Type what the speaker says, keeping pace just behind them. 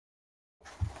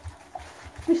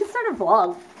We should start a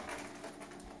vlog.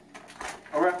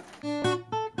 Okay.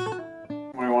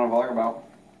 What do you want to vlog about?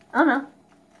 I don't know.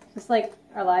 Just like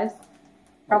our lives.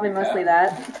 Probably mostly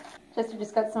that. Chester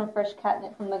just got some fresh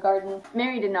catnip from the garden.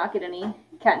 Mary did not get any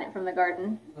catnip from the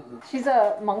garden. She's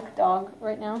a monk dog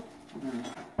right now.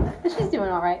 But she's doing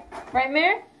alright. Right,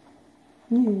 Mary?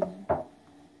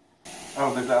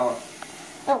 Oh, there's Alex.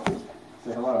 Oh.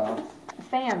 Say hello, Alex.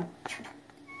 Fam.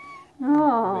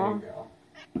 Oh. There you go.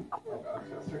 Oh gosh,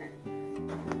 Chester.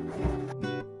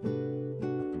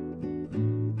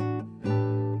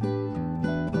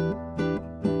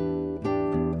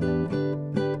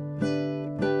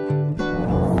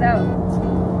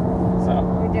 So,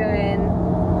 we're doing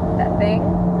that thing?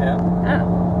 Yeah. Oh.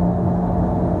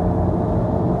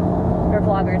 We're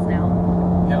vloggers now.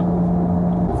 Yep.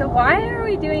 So why are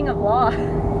we doing a vlog?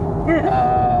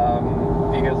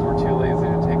 Because we're too lazy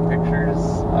to take pictures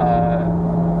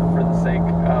for the sake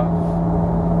of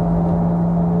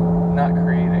not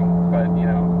creating, but, you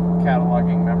know,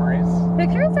 cataloging memories.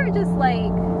 Pictures are just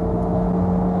like,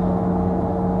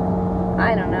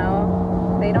 I don't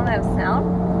know, they don't have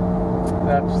sound.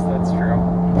 That's true.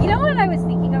 You know what I was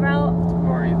thinking about?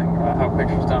 Or you think about how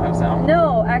pictures don't have sound?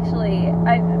 No, actually,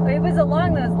 it was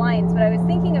along those lines, but I was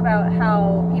thinking about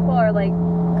how people are like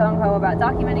gung-ho about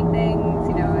documenting things,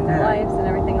 you know, in their lives and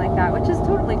everything like that, which is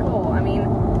totally cool. I mean,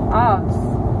 obs.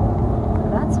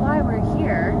 That's why we're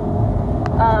here.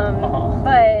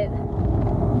 But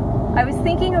I was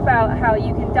thinking about how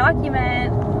you can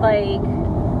document, like,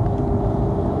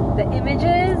 the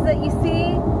images that you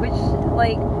see, which,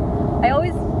 like, I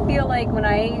always feel like when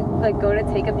I, like, go to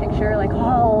take a picture, like,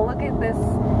 oh, look at this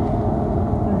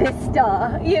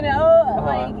vista, you know?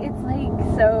 Like, it's, like,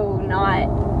 so not...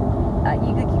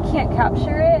 you can't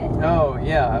capture it. Oh,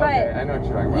 yeah, but, okay, I know what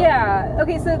you're talking about. Yeah,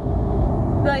 okay, so,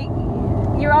 like,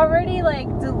 you're already, like,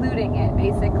 diluting it,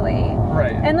 basically.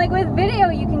 Right. And, like, with video,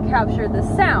 you can capture the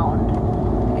sound.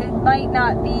 It might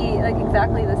not be, like,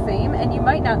 exactly the same, and you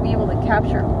might not be able to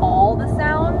capture all the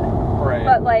sound. Right.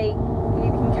 But, like, you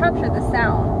can capture the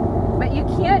sound. But you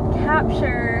can't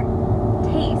capture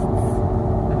tastes.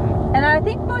 And I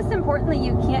think most importantly,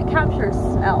 you can't capture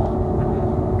smell.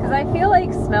 Because I feel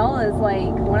like smell is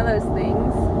like one of those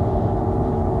things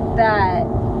that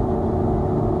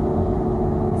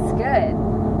is good.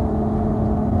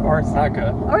 Or it's not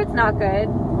good. Or it's not good.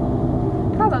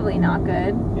 Probably not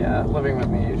good. Yeah, living with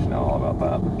me, you should know all about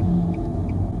that.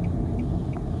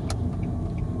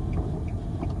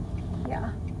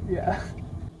 Yeah. Yeah.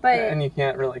 But and you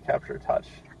can't really capture touch.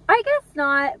 I guess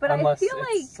not, but unless I feel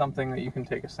it's like something that you can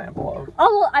take a sample of.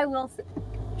 Oh, well, I will say,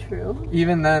 true.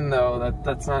 Even then, though,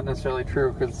 that's not necessarily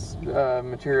true because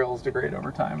materials degrade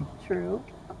over time. True.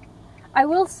 I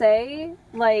will say,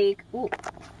 like,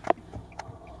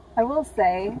 I will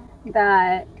say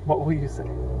that... What will you say?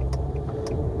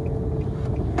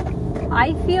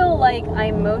 I feel like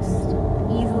I'm most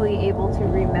easily able to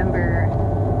remember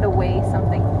the way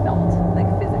something felt, like,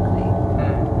 physically.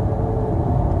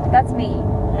 That's me.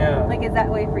 Yeah. Like, is that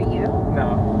way for you?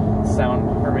 No.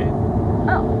 Sound for me.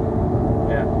 Oh.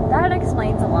 Yeah. That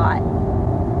explains a lot.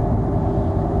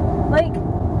 Like,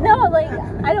 no, like,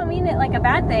 I don't mean it like a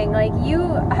bad thing. Like, you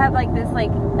have, like, this,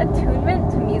 like,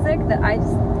 attunement to music that I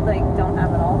just, like, don't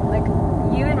have at all. Like,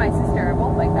 you and my sister are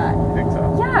both like that. I think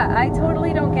so. Yeah, I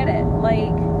totally don't get it.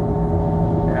 Like...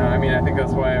 Yeah, I mean, I think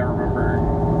that's why I remember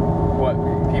what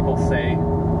people say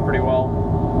pretty well.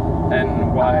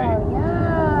 And why... Oh,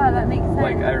 yeah, that makes sense.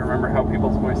 Like, I remember how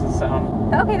people's voices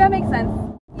sound. Okay, that makes sense.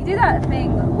 You do that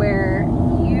thing where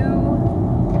you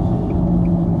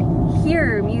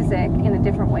hear music in a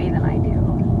different way than I do.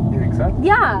 You think so?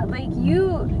 Yeah, like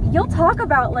you'll talk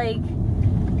about like,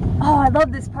 oh, I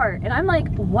love this part. And I'm like,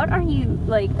 what are you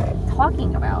like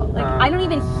talking about? Like, I don't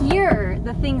even hear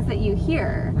the things that you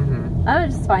hear. I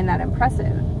just find that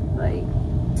impressive. Like,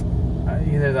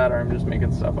 either that or I'm just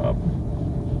making stuff up.